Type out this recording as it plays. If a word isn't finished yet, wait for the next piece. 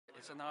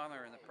an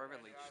honor and a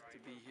privilege to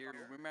be here.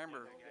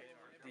 Remember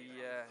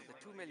the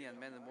 2 million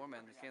men and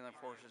women, the Canadian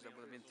forces that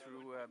would have been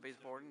through base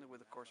Borden over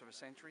the course of a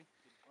century,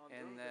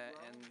 and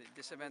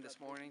this event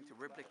this morning to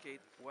replicate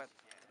what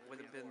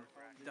would have been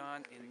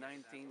done in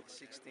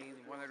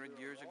 1916, 100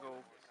 years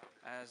ago,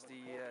 as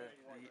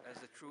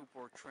the troop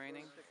were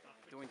training,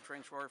 doing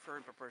trench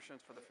warfare in preparation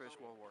for the First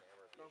World War.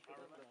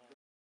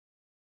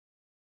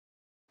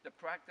 The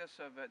practice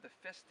of the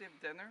festive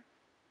dinner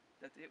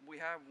that we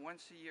have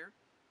once a year,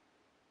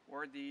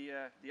 where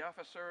the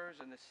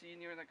officers and the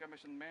senior and the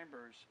commission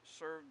members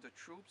serve the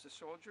troops, the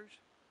soldiers,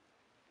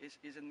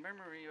 is in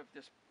memory of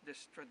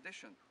this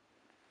tradition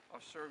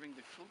of serving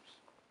the troops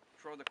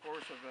throughout the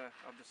course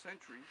of the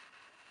century,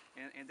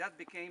 and that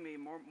became a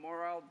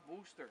morale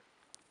booster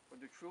for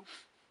the troops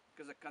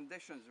because the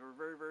conditions were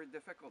very, very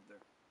difficult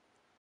there.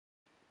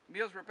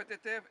 Meals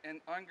repetitive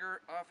and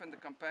hunger often the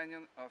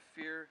companion of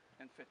fear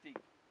and fatigue.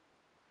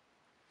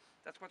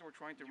 That's what we're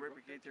trying to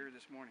replicate here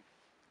this morning.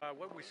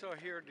 What we saw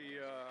here,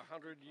 the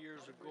 100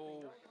 years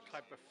ago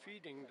type of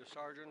feeding, the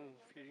sergeant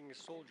feeding the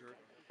soldier,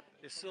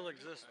 it still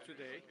exists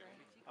today.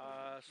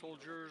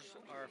 Soldiers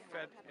are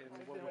fed in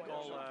what we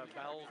call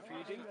battle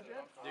feeding.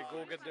 They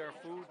go get their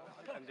food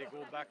and they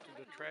go back to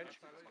the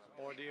trench,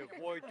 or they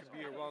avoid to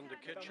be around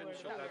the kitchen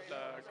so that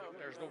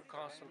there's no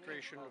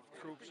concentration of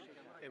troops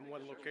in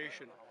one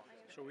location.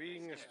 So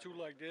eating a stew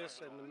like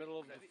this in the middle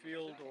of the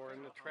field or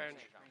in the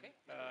trench,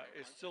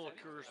 it still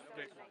occurs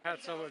today.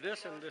 Had some of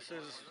this, and this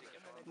is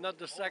not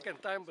the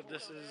second time, but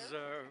this is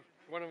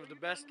one of the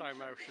best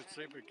time, I should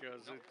say,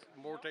 because it's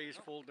more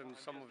tasteful than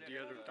some of the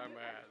other time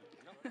I had.